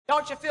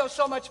Don't you feel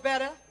so much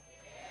better?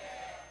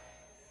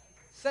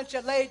 Since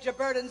you laid your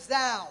burdens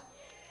down.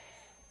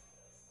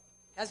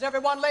 Has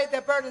everyone laid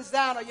their burdens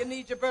down, or you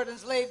need your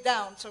burdens laid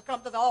down? So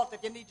come to the altar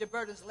if you need your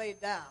burdens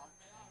laid down.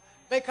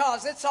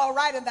 Because it's all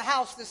right in the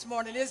house this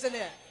morning, isn't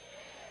it?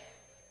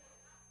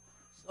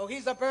 So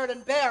he's a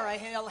burden bearer.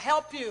 He'll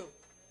help you.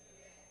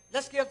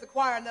 Let's give the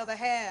choir another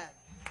hand.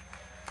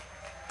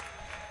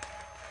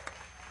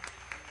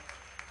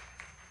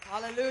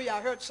 Hallelujah.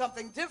 I heard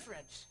something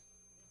different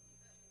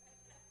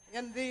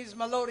in these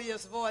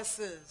melodious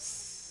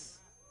voices.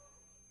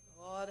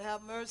 Lord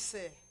have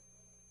mercy.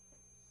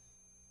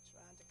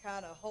 Trying to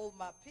kind of hold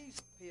my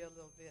peace here a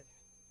little bit.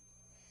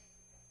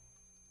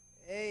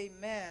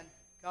 Amen.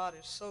 God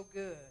is so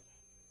good.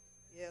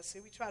 Yeah, see,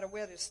 we try to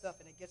wear this stuff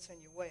and it gets in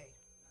your way.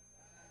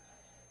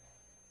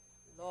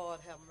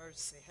 Lord have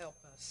mercy. Help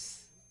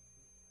us.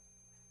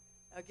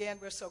 Again,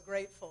 we're so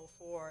grateful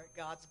for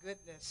God's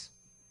goodness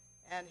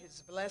and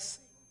his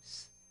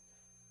blessings.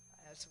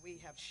 As we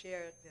have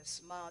shared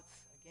this month,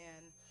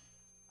 again,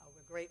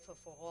 we're grateful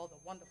for all the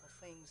wonderful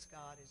things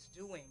God is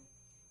doing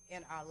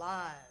in our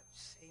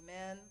lives.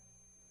 Amen.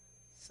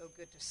 So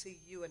good to see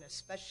you, and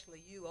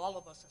especially you. All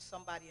of us are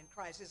somebody in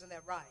Christ. Isn't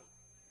that right?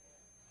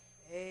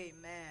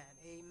 Amen.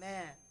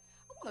 Amen.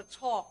 I want to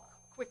talk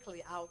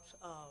quickly out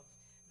of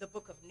the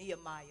book of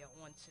Nehemiah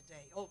on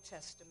today. Old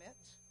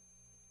Testament.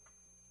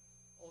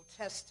 Old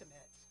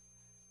Testament.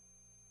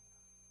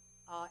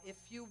 If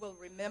you will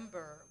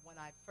remember when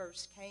I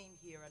first came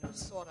here and I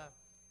sort of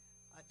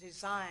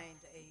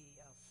designed a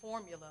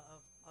formula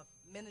of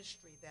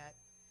ministry that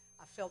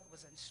I felt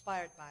was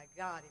inspired by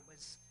God, it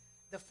was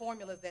the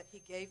formula that he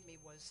gave me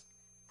was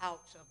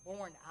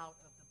born out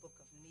of the book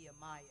of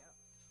Nehemiah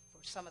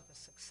for some of the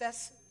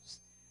successes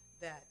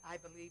that I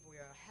believe we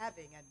are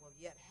having and will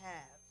yet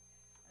have.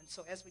 And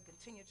so as we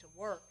continue to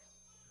work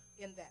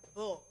in that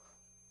book,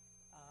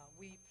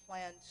 we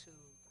plan to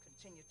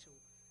continue to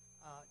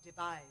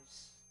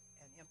devise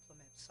and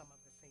implement some of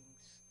the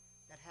things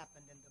that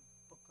happened in the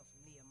book of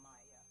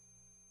Nehemiah.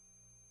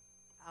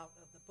 Out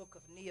of the book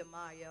of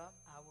Nehemiah,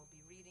 I will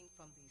be reading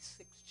from the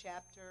 6th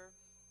chapter.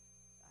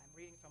 I'm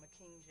reading from a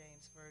King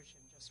James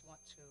Version. Just want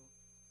to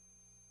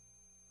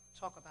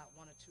talk about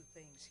one or two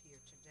things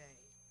here today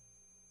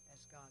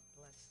as God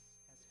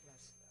has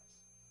blessed us.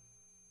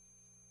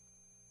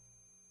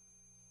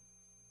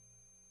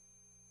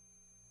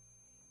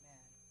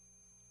 Amen.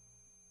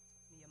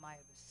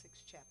 Nehemiah, the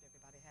 6th chapter.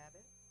 Everybody have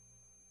it?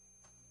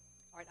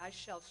 All right, I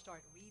shall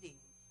start reading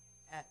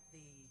at the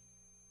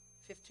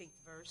 15th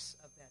verse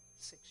of that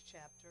 6th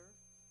chapter.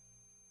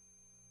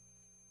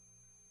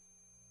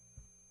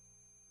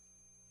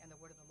 And the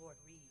word of the Lord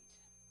read.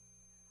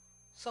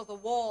 So the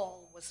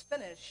wall was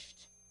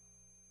finished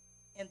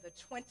in the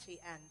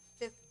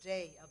 25th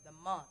day of the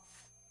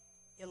month,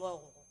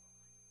 Elul,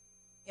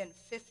 in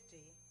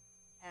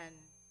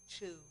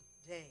 52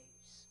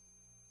 days.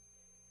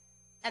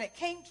 And it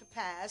came to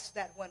pass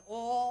that when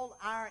all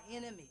our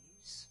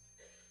enemies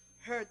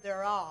heard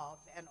thereof,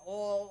 and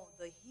all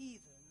the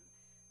heathen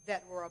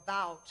that were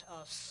about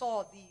us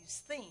saw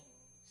these things,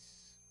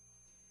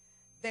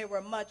 they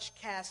were much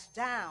cast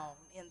down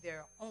in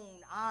their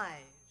own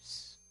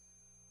eyes,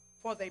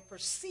 for they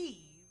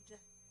perceived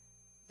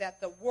that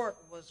the work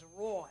was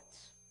wrought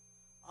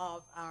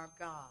of our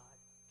God.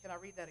 Can I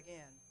read that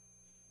again?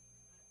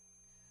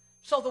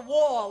 So the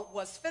wall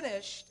was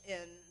finished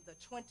in the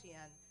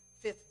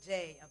 25th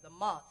day of the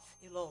month,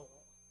 Elul,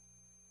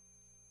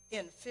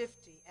 in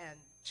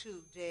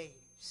 52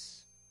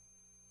 days.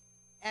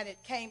 And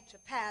it came to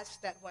pass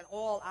that when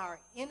all our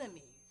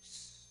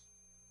enemies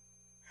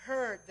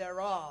heard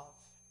thereof,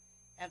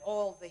 and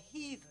all the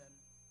heathen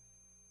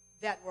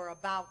that were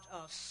about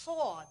us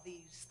saw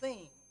these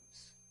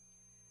things,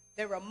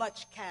 they were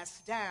much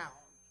cast down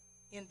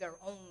in their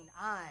own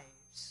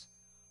eyes,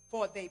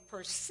 for they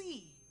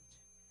perceived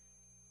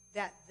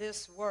that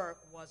this work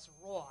was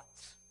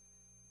wrought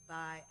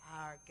by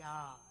our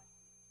God.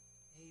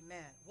 Amen.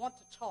 I want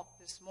to talk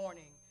this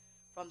morning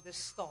from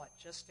this thought,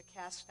 just to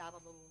cast out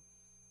a little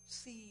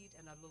seed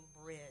and a little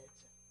bread.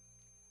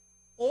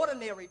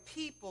 Ordinary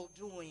people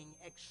doing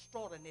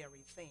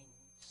extraordinary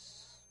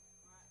things.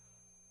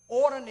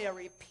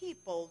 Ordinary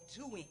people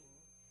doing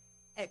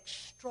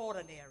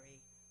extraordinary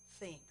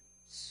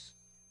things.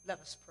 Let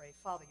us pray.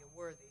 Father, you're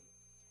worthy,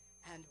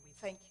 and we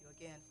thank you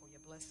again for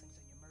your blessings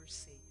and your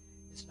mercy.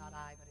 It's not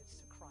I, but it's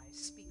the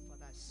Christ. Speak, for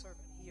thy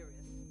servant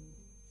heareth.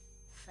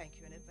 Thank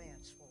you in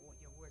advance for what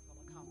your word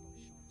will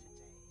accomplish on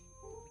today.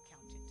 We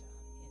count it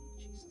done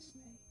in Jesus'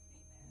 name.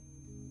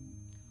 Amen.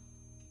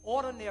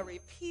 Ordinary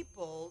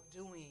people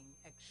doing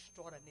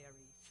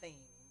extraordinary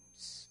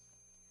things.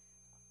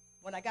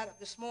 When I got up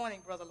this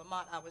morning, Brother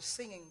Lamont, I was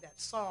singing that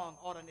song,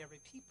 Ordinary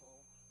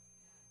People.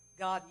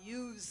 God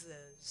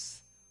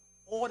uses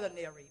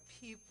ordinary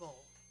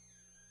people.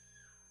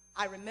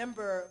 I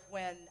remember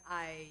when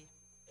I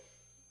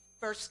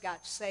first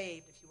got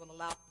saved, if you will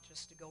allow me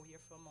just to go here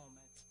for a moment.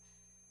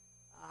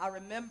 I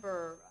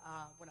remember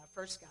when I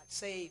first got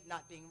saved,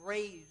 not being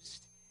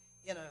raised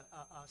in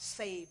a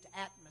saved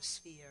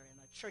atmosphere, in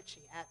a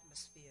churchy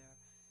atmosphere,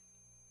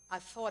 I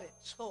thought it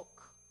took,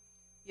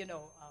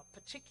 a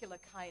particular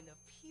kind of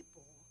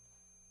people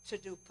to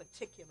do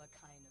particular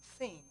kind of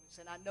things.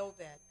 And I know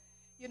that,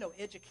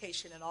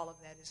 education and all of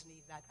that is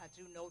needed. I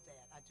do know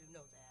that. I do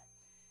know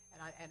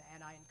that.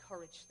 And I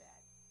encourage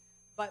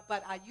that.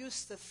 But I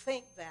used to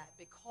think that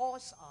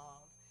because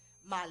of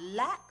my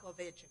lack of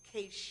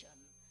education,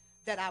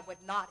 that I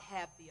would not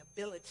have the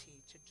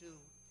ability to do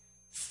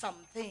some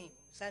things.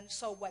 And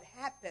so what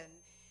happened,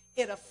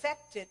 it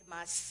affected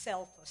my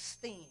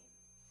self-esteem.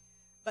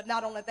 But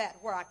not only that,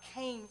 where I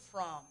came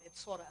from, it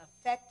sort of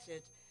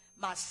affected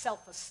my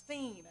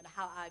self-esteem and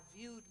how I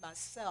viewed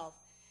myself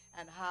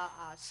and how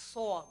I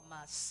saw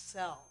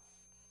myself.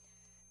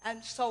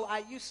 And so I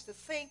used to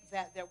think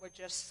that there were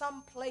just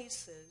some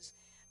places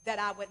that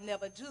I would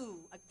never do,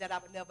 that I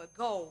would never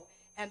go,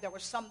 and there were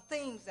some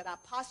things that I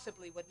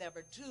possibly would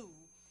never do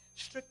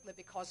strictly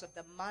because of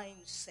the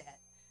mindset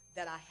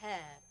that I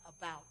had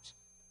about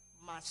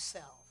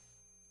myself.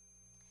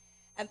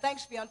 And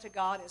thanks be unto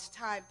God, as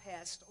time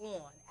passed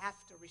on,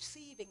 after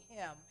receiving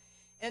him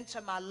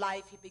into my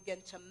life, he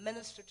began to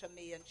minister to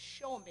me and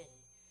show me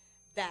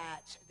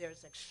that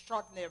there's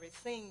extraordinary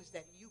things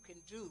that you can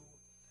do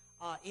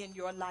in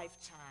your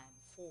lifetime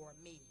for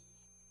me,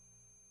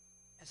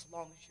 as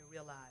long as you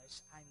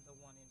realize I'm the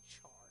one in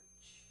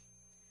charge.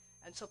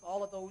 And so for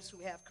all of those who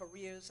have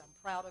careers, I'm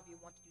proud of you,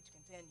 want you to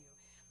continue.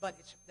 But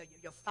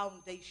your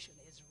foundation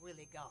is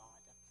really God.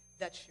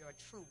 That's your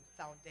true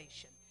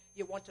foundation.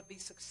 You want to be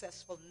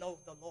successful, know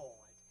the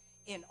Lord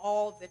in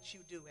all that you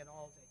do and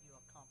all that you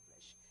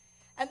accomplish.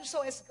 And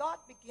so as God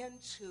began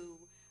to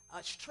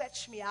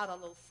stretch me out a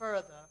little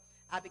further,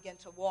 I began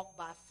to walk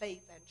by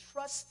faith and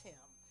trust him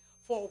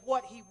for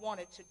what he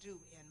wanted to do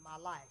in my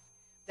life.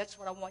 That's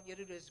what I want you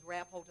to do, is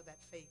grab hold of that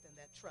faith and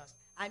that trust.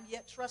 I'm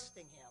yet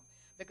trusting him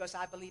because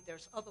I believe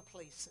there's other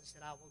places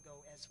that I will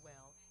go as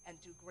well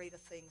and do greater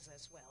things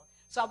as well.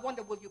 So I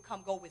wonder, will you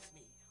come go with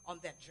me on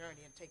that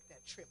journey and take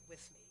that trip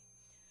with me?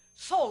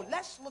 So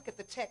let's look at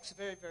the text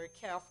very, very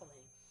carefully.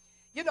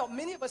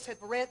 Many of us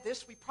have read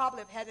this. We probably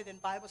have had it in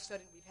Bible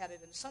study. We've had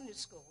it in Sunday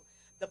school,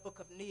 the Book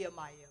of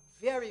Nehemiah.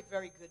 Very,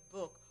 very good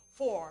book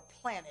for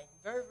planning.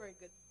 Very, very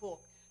good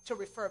book to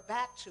refer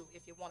back to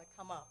if you want to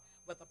come up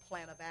with a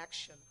plan of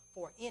action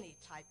for any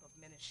type of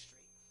ministry.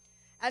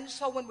 And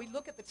so when we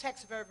look at the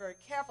text very, very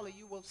carefully,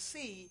 you will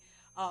see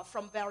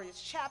from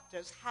various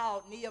chapters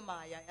how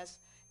Nehemiah,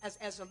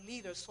 as a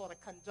leader, sort of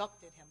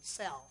conducted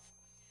himself.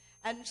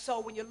 And so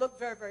when you look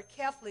very, very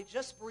carefully,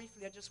 just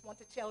briefly, I just want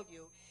to tell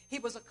you, he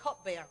was a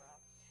cupbearer.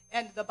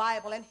 And the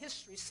Bible and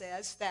history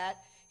says that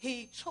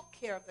he took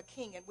care of the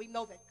king. And we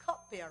know that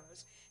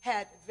cupbearers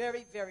had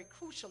very, very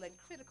crucial and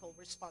critical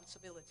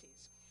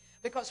responsibilities.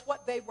 Because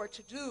what they were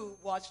to do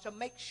was to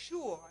make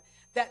sure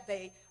that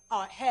they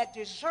had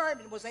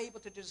discerned and was able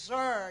to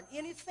discern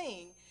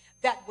anything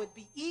that would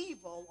be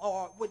evil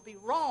or would be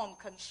wrong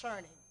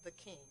concerning the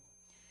king.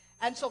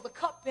 And so the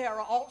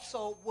cupbearer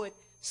also would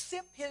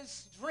sip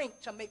his drink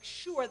to make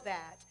sure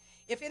that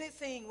if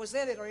anything was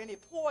in it or any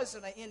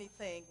poison or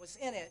anything was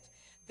in it,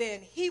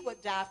 then he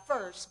would die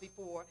first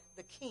before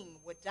the king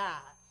would die.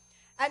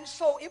 And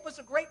so it was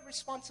a great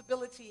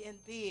responsibility in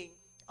being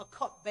a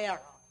cupbearer.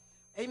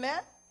 Amen?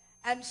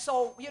 And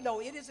so,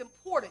 it is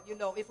important,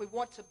 if we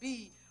want to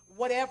be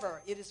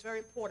whatever, it is very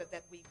important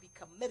that we be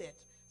committed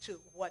to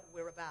what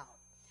we're about.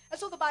 And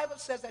so the Bible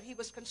says that he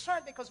was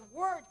concerned because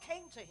word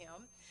came to him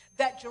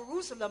that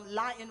Jerusalem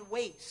lie in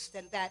waste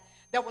and that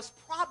there was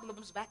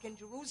problems back in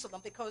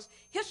Jerusalem, because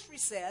history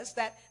says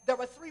that there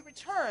were 3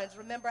 returns,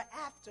 remember,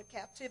 after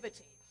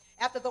captivity.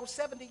 After those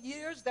 70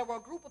 years, there were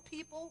a group of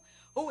people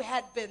who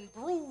had been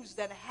bruised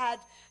and had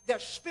their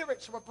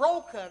spirits were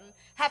broken,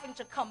 having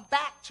to come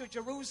back to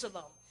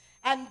Jerusalem.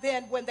 And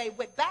then when they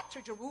went back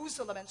to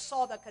Jerusalem and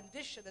saw the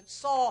condition and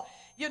saw,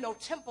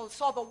 temples,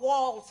 saw the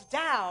walls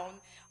down,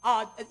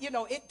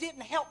 it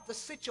didn't help the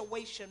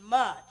situation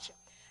much.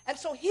 And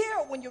so here,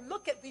 when you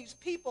look at these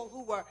people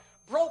who were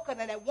broken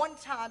and at one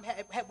time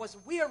was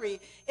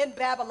weary in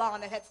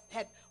Babylon and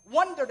had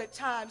wondered at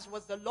times,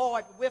 was the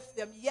Lord with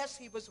them? Yes,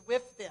 he was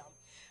with them.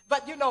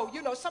 But,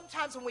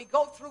 sometimes when we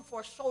go through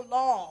for so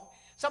long,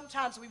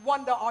 sometimes we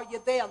wonder, are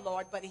you there,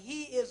 Lord? But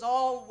he is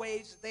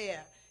always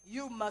there.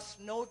 You must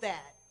know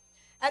that.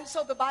 And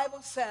so the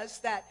Bible says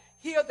that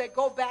here they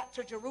go back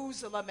to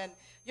Jerusalem and,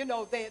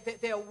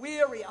 they're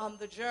weary on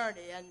the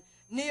journey. And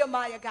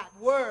Nehemiah got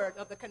word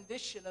of the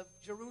condition of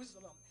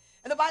Jerusalem.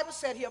 And the Bible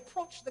said he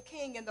approached the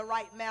king in the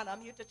right manner.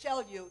 I'm here to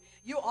tell you,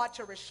 you ought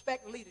to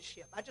respect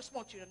leadership. I just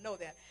want you to know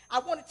that. I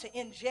wanted to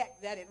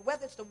inject that in.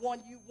 Whether it's the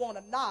one you want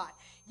or not,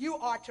 you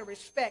are to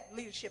respect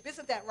leadership.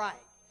 Isn't that right?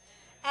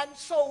 And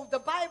so the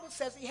Bible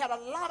says he had a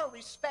lot of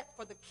respect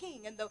for the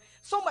king, and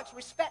so much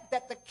respect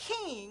that the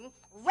king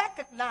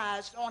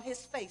recognized on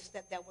his face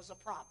that there was a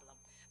problem,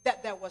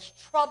 that there was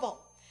trouble.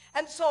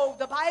 And so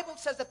the Bible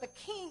says that the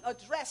king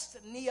addressed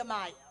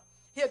Nehemiah.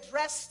 He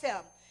addressed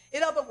him.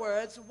 In other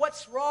words,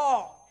 what's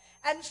wrong?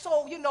 And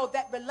so,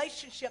 that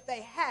relationship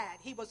they had,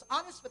 he was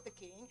honest with the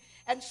king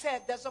and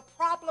said, there's a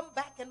problem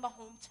back in my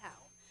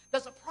hometown.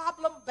 There's a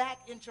problem back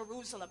in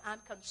Jerusalem. I'm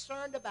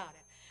concerned about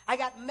it. I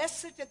got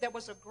message that there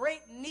was a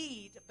great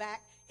need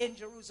back in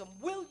Jerusalem.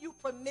 Will you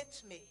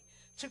permit me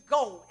to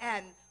go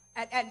and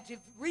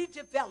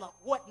redevelop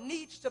what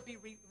needs to be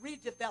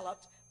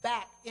redeveloped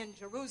back in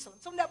Jerusalem?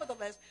 So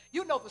nevertheless,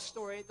 you know the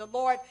story. The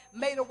Lord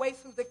made a way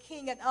through the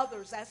king and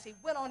others as he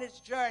went on his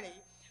journey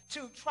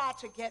to try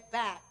to get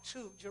back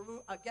to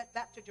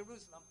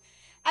Jerusalem.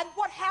 And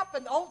what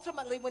happened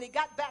ultimately when he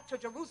got back to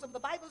Jerusalem, the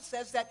Bible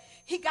says that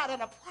he got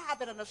in a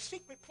private and a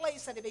secret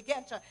place and he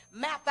began to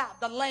map out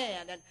the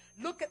land and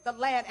look at the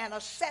land and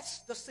assess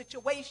the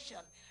situation.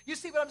 You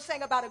see what I'm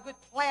saying about a good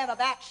plan of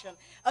action?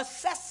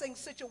 Assessing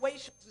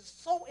situations is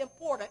so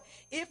important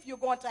if you're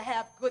going to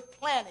have good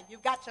planning.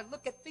 You've got to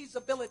look at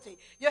feasibility.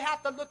 You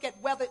have to look at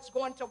whether it's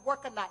going to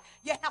work or not.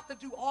 You have to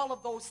do all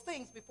of those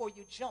things before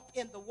you jump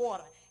in the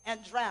water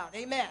and drown.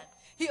 Amen.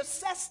 He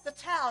assessed the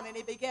town and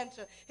he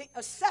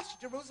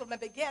assessed Jerusalem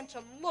and began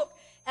to look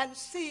and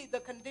see the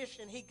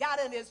condition. He got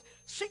in his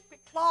secret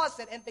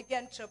closet and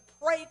began to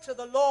pray to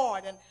the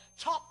Lord and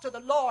talk to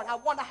the Lord. I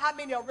wonder how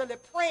many are really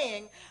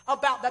praying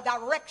about the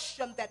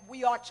direction that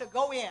we are to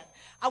go in.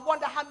 I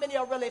wonder how many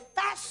are really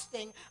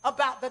fasting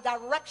about the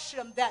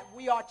direction that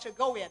we are to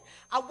go in.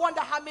 I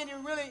wonder how many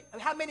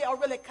are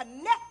really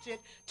connected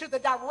to the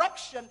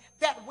direction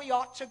that we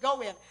ought to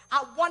go in.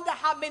 I wonder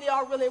how many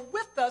are really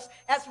with us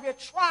as we're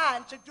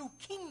trying to do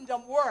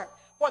kingdom work,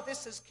 for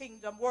this is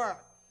kingdom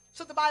work.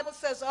 So the Bible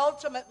says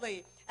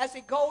ultimately, as he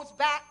goes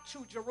back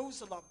to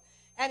Jerusalem,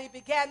 and he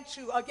began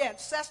to, again,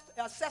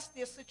 assess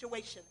their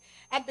situation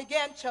and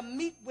began to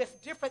meet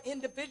with different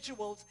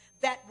individuals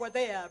that were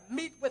there,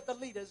 meet with the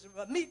leaders,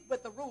 meet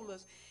with the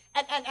rulers,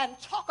 and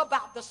talk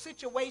about the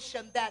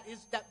situation that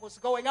was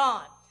going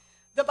on.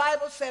 The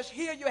Bible says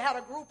here you had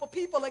a group of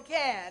people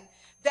again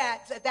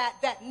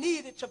that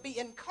needed to be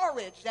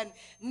encouraged and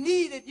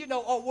needed,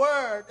 a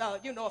word,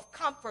 of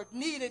comfort,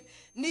 needed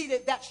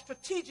that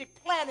strategic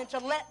planning to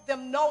let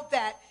them know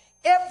that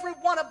every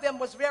one of them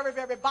was very,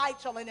 very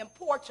vital and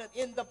important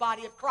in the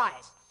body of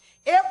Christ.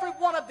 Every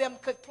one of them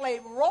could play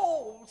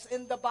roles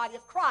in the body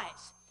of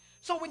Christ.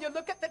 So when you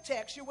look at the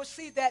text, you will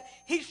see that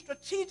he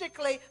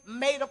strategically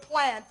made a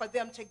plan for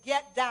them to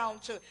get down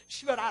to,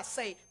 should I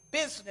say,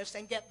 business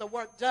and get the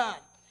work done.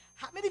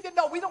 How many of you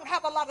know we don't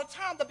have a lot of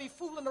time to be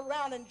fooling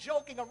around and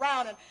joking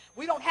around, and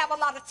we don't have a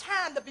lot of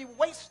time to be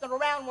wasting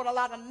around with a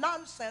lot of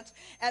nonsense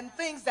and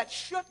things that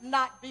should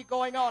not be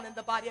going on in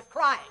the body of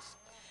Christ?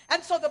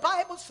 And so the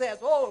Bible says,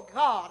 oh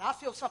God, I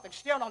feel something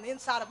stirring on the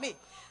inside of me.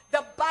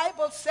 The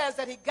Bible says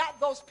that he got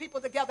those people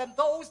together, and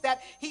those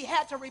that he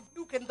had to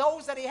rebuke and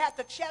those that he had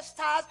to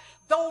chastise,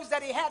 those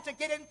that he had to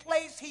get in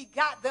place, he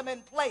got them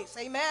in place.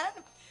 Amen?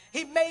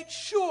 He made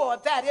sure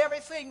that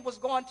everything was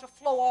going to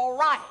flow all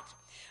right.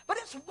 But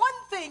it's one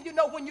thing,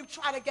 when you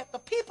try to get the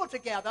people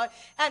together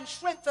and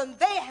strengthen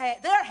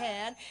their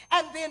hand,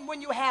 and then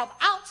when you have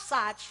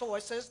outside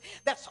sources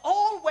that's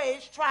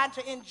always trying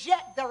to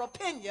inject their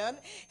opinion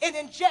and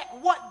inject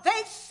what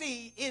they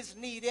see is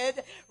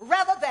needed,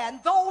 rather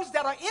than those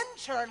that are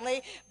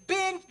internally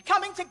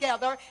coming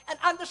together and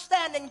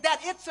understanding that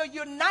it's a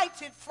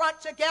united front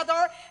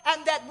together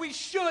and that we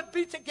should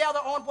be together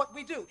on what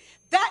we do.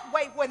 That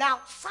way, when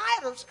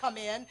outsiders come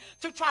in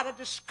to try to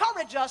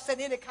discourage us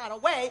in any kind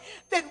of way,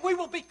 then we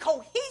will be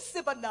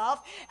cohesive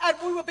enough and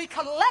we will be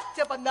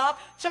collective enough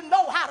to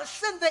know how to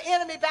send the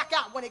enemy back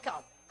out when he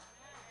comes.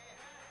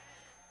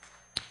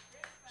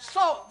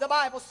 So the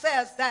Bible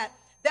says that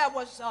there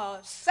was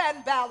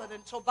Sanballat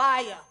and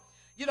Tobiah,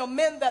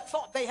 men that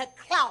thought they had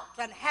clout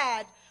and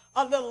had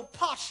a little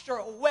posture,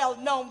 well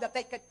known, that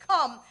they could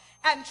come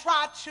and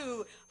try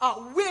to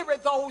weary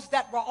those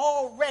that were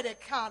already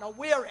kind of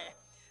weary.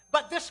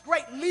 But this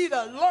great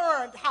leader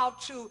learned how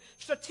to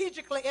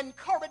strategically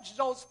encourage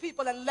those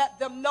people and let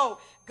them know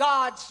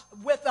God's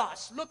with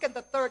us. Look in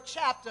the 3rd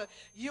chapter,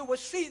 you will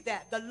see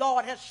that. The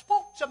Lord has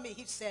spoke to me,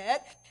 he said,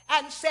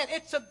 and said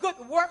it's a good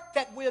work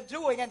that we're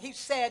doing. And he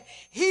said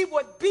he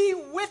would be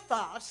with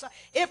us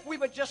if we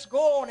would just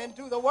go on and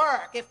do the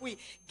work, if we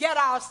get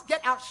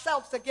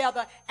ourselves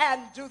together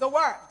and do the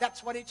work.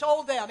 That's what he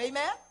told them.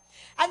 Amen?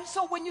 And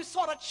so when you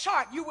sort of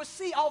chart, you will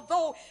see,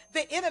 although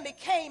the enemy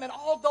came and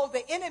although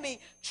the enemy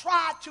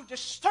tried to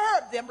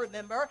disturb them,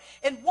 remember,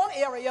 in one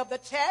area of the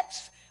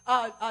text,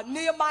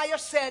 Nehemiah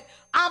said,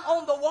 I'm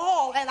on the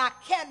wall and I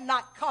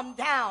cannot come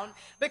down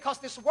because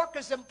this work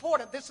is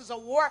important. This is a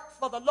work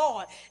for the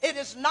Lord. It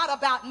is not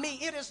about me.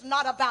 It is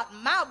not about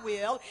my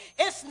will.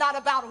 It's not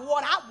about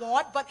what I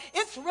want, but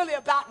it's really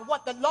about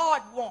what the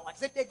Lord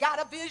wants. If you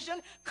got a vision,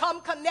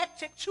 come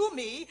connect it to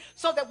me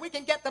so that we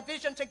can get the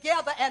vision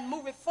together and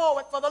move it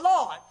forward for the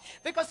Lord.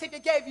 Because if he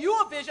gave you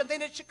a vision,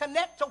 then it should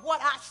connect to what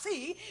I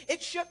see.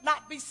 It should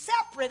not be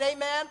separate,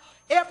 amen.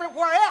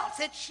 Everywhere else,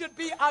 it should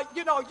be,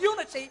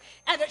 unity,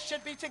 and it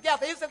should be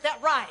together. Isn't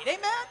that right?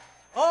 Amen?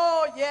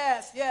 Oh,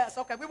 yes, yes.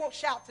 Okay, we won't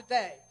shout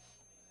today.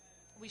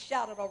 We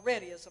shouted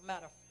already, as a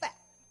matter of fact.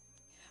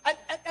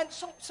 And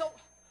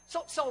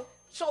so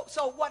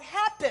So what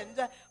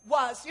happened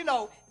was,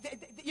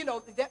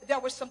 there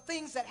were some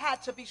things that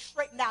had to be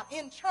straightened out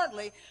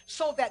internally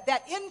so that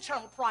that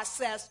internal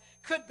process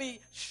could be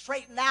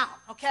straightened out,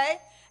 okay?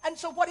 And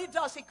so what he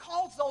does, he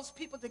calls those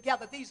people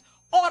together, these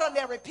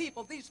ordinary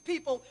people, these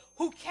people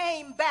who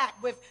came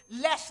back with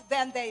less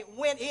than they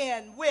went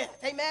in with,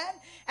 amen?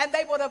 And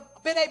they would have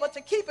been able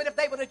to keep it if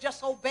they would have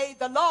just obeyed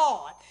the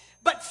Lord.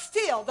 But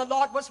still, the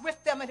Lord was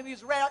with them, and he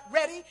was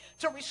ready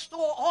to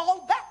restore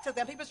all back to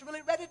them. He was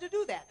really ready to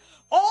do that.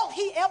 All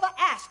he ever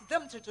asked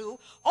them to do,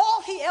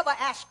 all he ever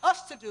asked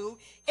us to do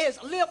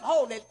is live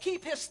holy,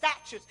 keep his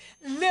statutes,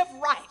 live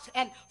right,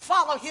 and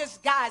follow his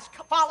guides,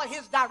 follow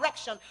his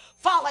direction,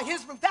 follow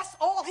his route. That's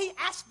all he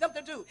asked them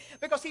to do,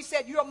 because he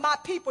said, you're my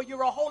people,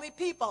 you're a holy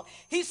people.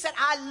 He said,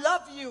 I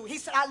love you. He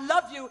said, I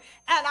love you,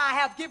 and I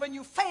have given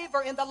you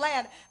favor in the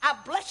land. I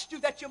blessed you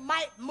that you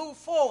might move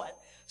forward.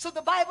 So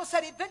the Bible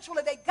said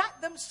eventually they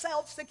got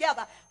themselves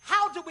together.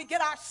 How do we get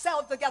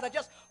ourselves together?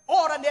 Just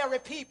ordinary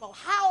people.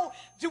 How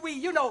do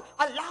we,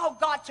 allow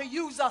God to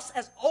use us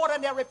as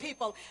ordinary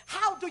people?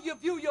 How do you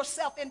view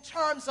yourself in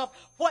terms of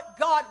what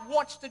God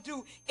wants to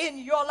do in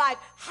your life?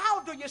 How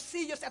do you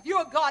see yourself?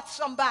 You're God's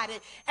somebody,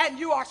 and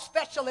you are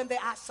special in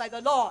the eyesight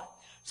of the Lord.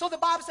 So the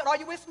Bible said, are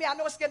you with me? I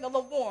know it's getting a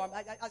little warm.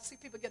 I see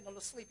people getting a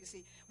little sleepy.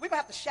 See, we're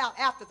going to have to shout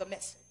after the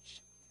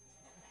message.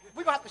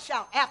 We're going to have to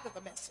shout after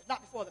the message,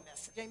 not before the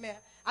message. Amen.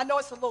 I know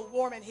it's a little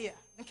warm in here.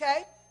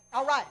 Okay?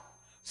 All right.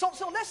 So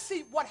let's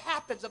see what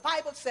happens. The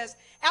Bible says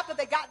after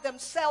they got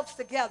themselves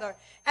together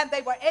and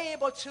they were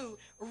able to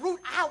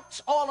root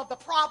out all of the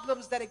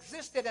problems that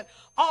existed and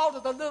all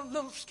of the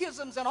little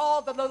schisms and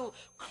all the little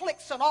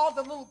cliques and all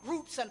the little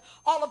groups and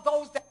all of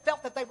those that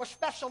felt that they were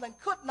special and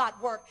could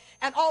not work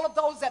and all of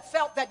those that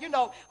felt that,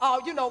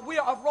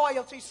 we're of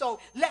royalty, so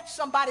let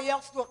somebody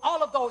else do it.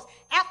 All of those,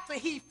 after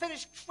he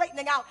finished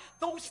straightening out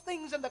those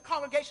things in the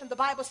congregation, the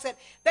Bible said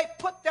they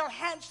put their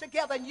hands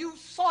together, and you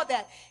saw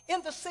that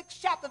in the 6th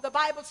chapter. The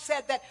Bible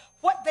said that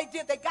what they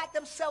did, they got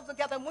themselves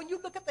together. And when you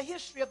look at the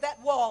history of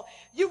that wall,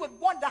 you would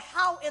wonder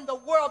how in the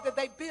world did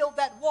they build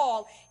that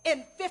wall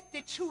in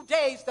 52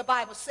 days, the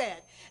Bible said.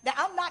 Now,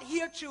 I'm not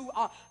here to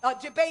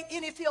debate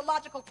any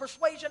theological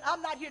persuasion.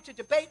 I'm not here to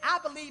debate. I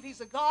believe he's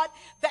a God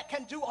that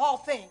can do all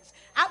things.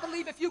 I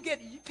believe if you get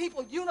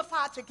people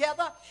unified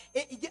together,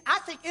 I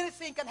think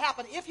anything can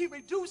happen. If he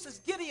reduces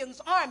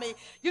Gideon's army,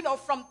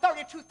 from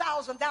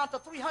 32,000 down to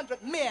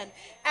 300 men,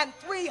 and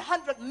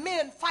 300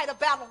 men fight a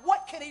battle,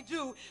 what can he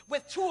do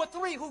with 2 or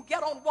 3 who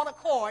get on one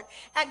accord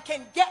and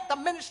can get the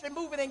ministry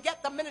moving and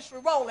get the ministry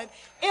rolling?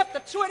 If the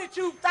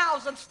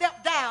 22,000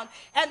 step down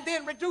and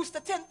then reduce the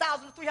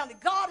 10,000 to 300,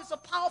 God is a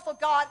powerful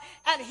God,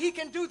 and he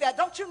can do that.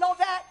 Don't you know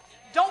that?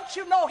 Don't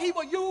you know he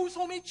will use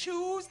whom he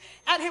chooses,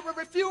 and he will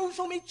refuse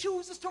whom he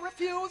chooses to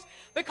refuse?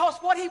 Because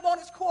what he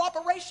wants is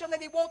cooperation,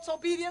 and he wants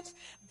obedience.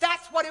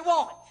 That's what he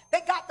wants.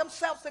 They got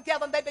themselves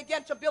together, and they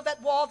began to build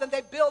that wall, and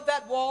they built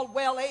that wall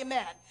well,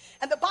 amen.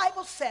 And the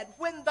Bible said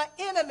when the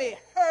enemy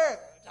heard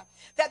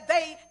that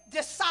they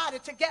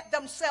decided to get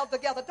themselves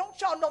together, don't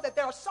y'all know that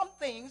there are some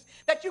things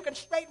that you can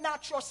straighten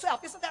out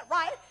yourself? Isn't that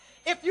right?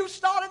 If you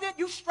started it,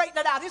 you straighten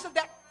it out. Isn't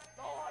that?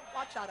 Lord,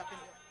 watch out up in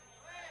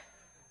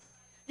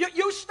here.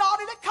 You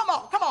started it. Come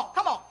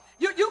on.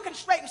 You can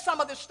straighten some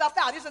of this stuff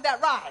out. Isn't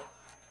that right?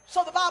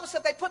 So the Bible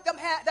said they put their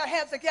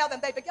hands together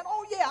and they began,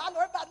 oh yeah, I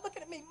know everybody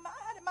looking at me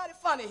mighty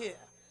funny here.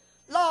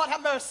 Lord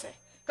have mercy.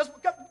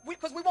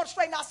 Because we want to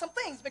straighten out some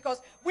things,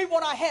 because we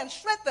want our hands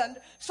strengthened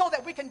so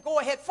that we can go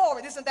ahead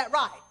forward. Isn't that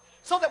right?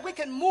 So that we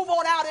can move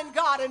on out in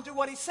God and do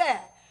what he said.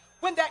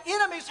 When their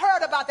enemies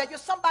heard about that,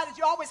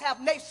 you always have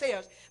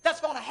naysayers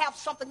that's going to have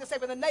something to say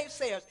with the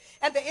naysayers.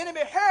 And the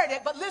enemy heard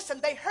it, but listen,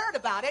 they heard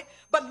about it,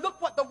 but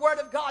look what the word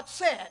of God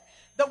said.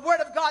 The word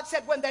of God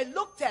said when they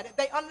looked at it,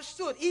 they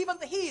understood, even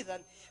the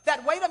heathen,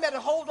 that wait a minute,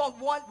 hold on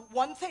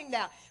one thing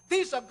now.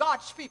 These are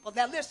God's people.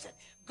 Now listen,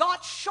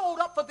 God showed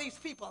up for these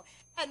people.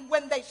 And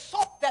when they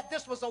saw that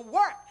this was a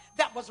work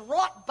that was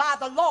wrought by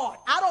the Lord,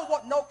 I don't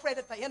want no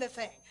credit for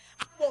anything.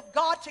 I want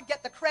God to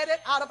get the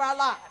credit out of our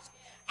lives.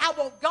 I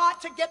want God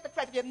to get the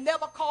credit. If you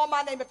never call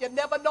my name, if you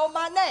never know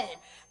my name,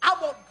 I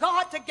want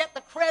God to get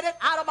the credit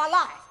out of my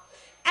life.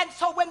 And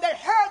so when they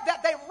heard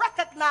that, they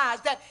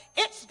recognized that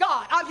it's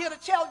God. I'm here to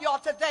tell y'all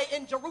today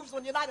in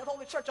Jerusalem, United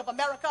Holy Church of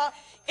America,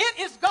 it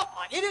is God.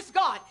 It is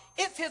God.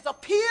 It's his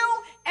appeal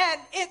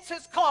and it's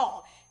his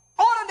call.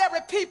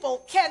 Ordinary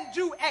people can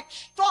do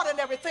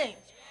extraordinary things.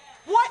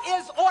 What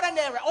is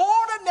ordinary?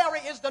 Ordinary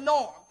is the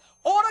norm.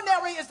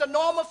 Ordinary is the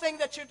normal thing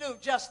that you do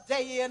just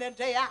day in and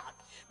day out.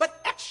 But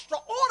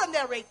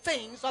extraordinary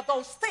things are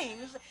those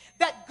things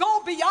that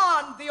go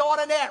beyond the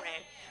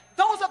ordinary.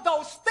 Those are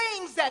those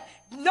things that,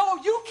 no,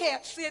 you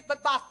can't see it,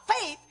 but by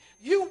faith,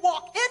 you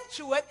walk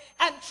into it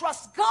and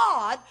trust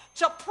God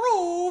to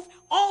prove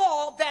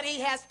all that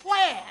he has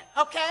planned,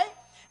 okay?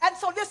 And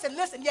so listen,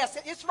 yes,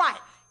 it's right.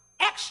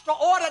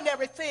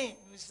 Extraordinary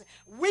things.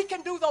 We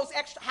can do those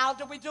extra. How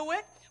do we do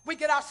it? We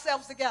get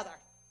ourselves together.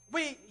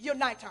 We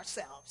unite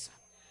ourselves.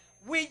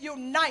 We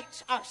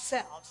unite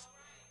ourselves.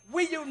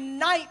 We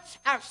unite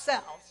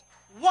ourselves.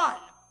 One,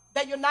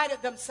 They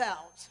united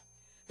themselves.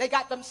 They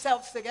got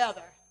themselves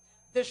together.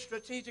 This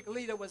strategic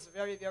leader was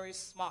very, very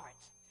smart.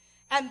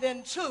 And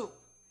then 2,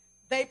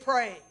 they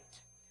prayed.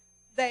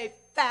 They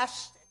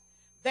fasted.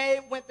 They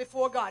went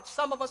before God.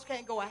 Some of us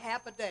can't go a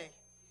half a day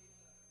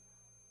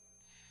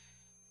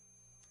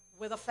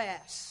with a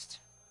fast.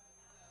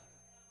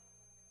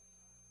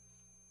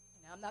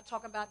 Now, I'm not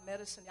talking about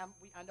medicine.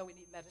 I know we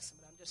need medicine,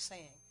 but I'm just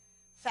saying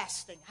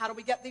fasting. How do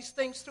we get these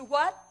things through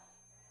what?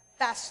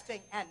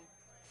 Fasting and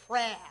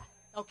prayer.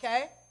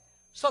 Okay?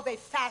 So they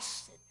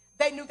fasted.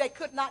 They knew they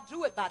could not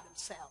do it by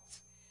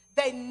themselves.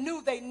 They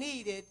knew they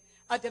needed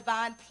a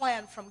divine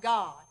plan from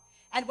God.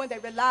 And when they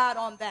relied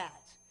on that,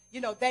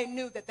 they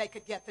knew that they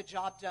could get the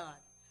job done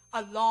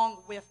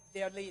along with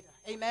their leader.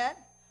 Amen?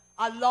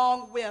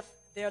 Along with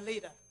their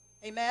leader.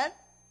 Amen?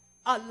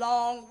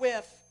 Along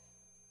with.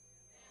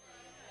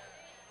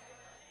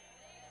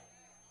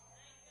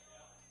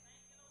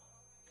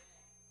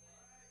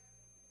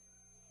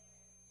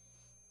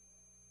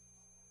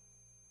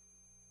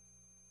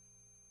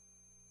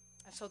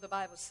 And so the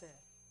Bible said,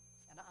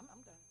 and I'm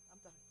done.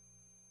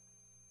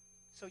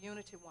 So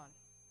unity 1,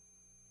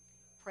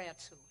 prayer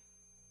 2,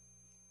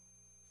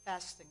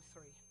 fasting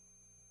 3.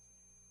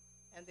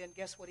 And then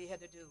guess what he had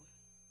to do?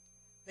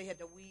 They had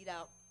to weed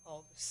out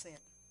all the sin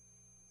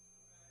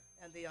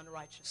and the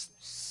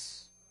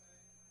unrighteousness.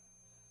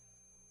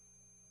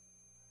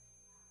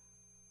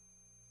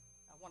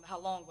 I wonder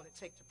how long will it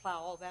take to plow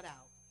all that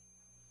out.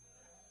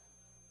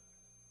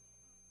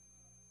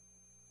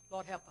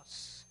 Lord, help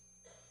us.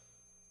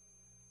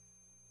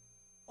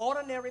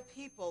 Ordinary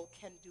people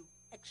can do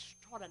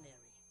extraordinary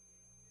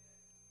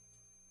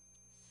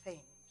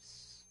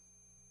things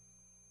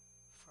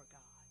for God.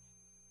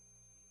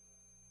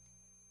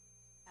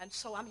 And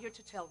so I'm here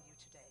to tell you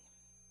today,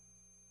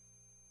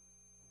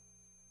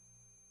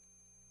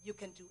 you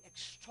can do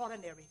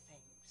extraordinary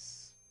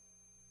things,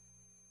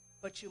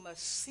 but you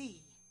must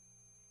see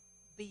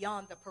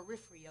beyond the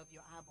periphery of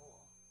your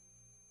eyeball.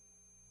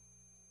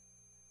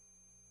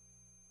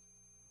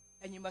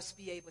 And you must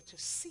be able to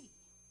see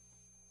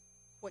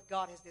what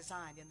God has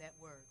designed in that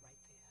word right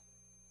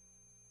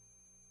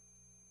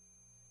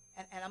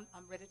there. And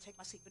I'm ready to take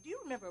my seat. But do you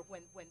remember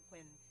when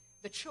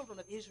the children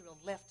of Israel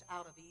left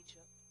out of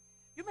Egypt?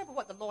 You remember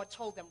what the Lord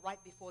told them right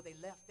before they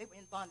left? They were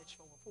in bondage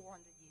for over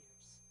 400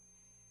 years.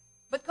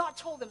 But God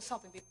told them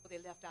something before they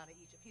left out of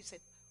Egypt. He said,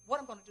 what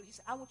I'm going to do, he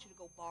said, I want you to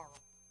go borrow.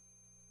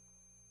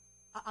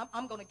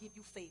 I'm going to give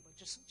you favor.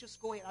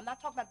 Just go ahead. I'm not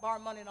talking about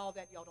borrowing money and all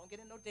that, y'all. Don't get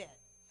in no debt.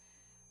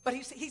 But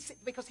he said,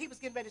 because he was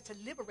getting ready to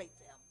liberate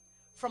them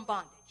from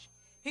bondage.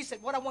 He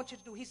said, what I want you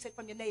to do, he said,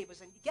 from your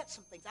neighbors and get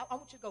some things. I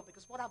want you to go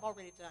because what I've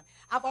already done,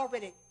 I've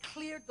already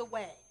cleared the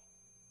way.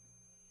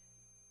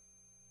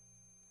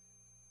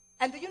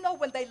 And do you know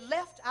when they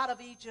left out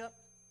of Egypt,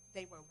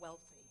 they were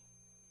wealthy.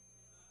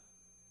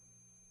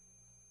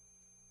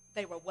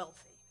 They were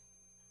wealthy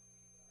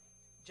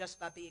just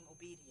by being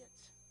obedient.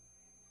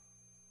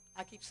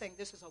 I keep saying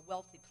this is a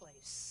wealthy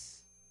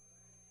place.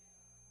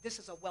 This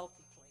is a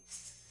wealthy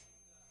place.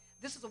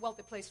 This is a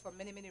wealthy place for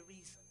many, many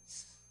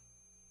reasons.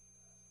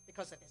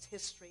 Because of its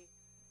history,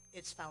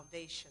 its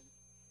foundation,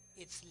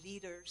 its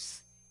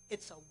leaders.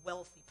 It's a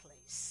wealthy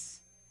place.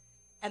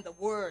 And the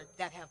word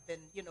that have been,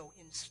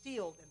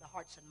 instilled in the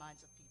hearts and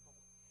minds of people.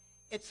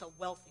 It's a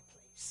wealthy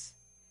place.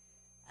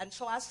 And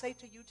so I say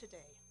to you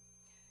today,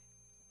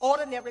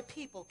 ordinary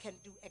people can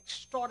do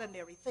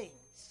extraordinary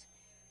things.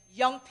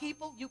 Young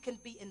people, you can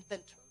be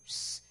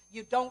inventors.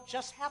 You don't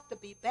just have to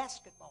be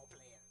basketball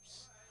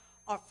players.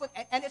 Or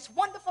and it's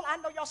wonderful. I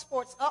know your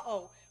sports.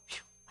 Uh-oh. Whew,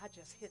 I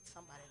just hit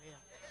somebody there.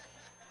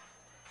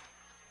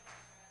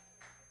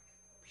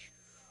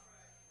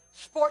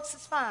 Sports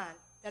is fine.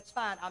 That's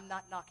fine. I'm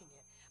not knocking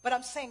it. But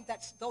I'm saying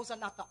those are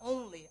not the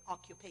only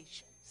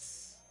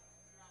occupations.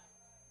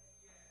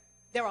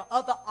 There are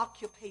other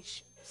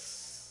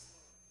occupations.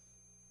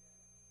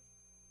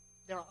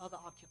 There are other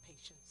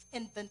occupations.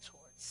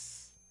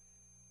 Inventors.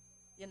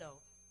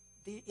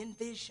 They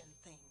envision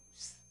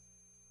things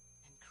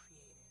and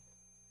create it.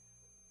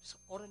 So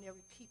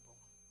ordinary people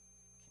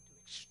can do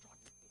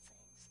extraordinary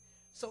things.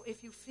 So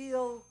if you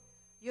feel,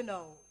 you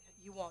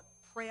want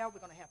prayer, we're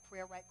going to have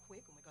prayer right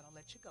quick and we're going to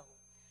let you go.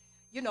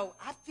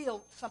 I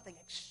feel something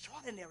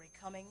extraordinary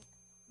coming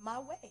my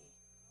way.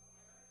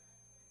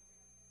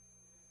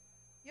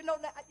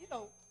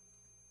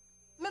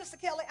 Minister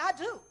Kelly, I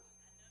do.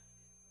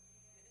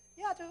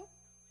 Yeah, I do.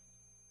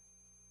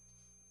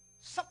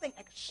 Something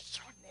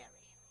extraordinary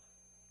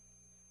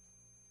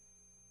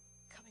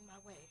coming my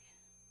way.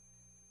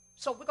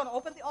 So we're going to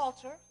open the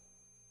altar.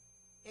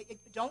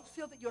 Don't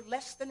feel that you're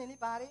less than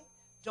anybody.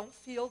 Don't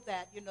feel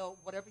that,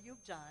 whatever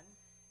you've done.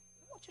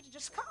 I want you to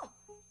just come.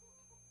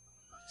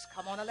 Just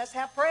come on and let's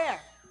have prayer.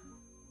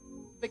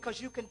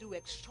 Because you can do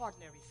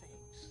extraordinary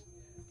things.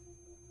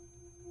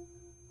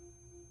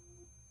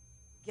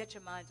 Get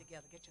your mind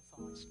together. Get your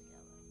thoughts together.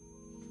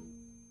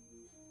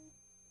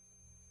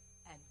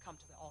 And come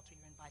to the altar.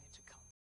 You're invited to come.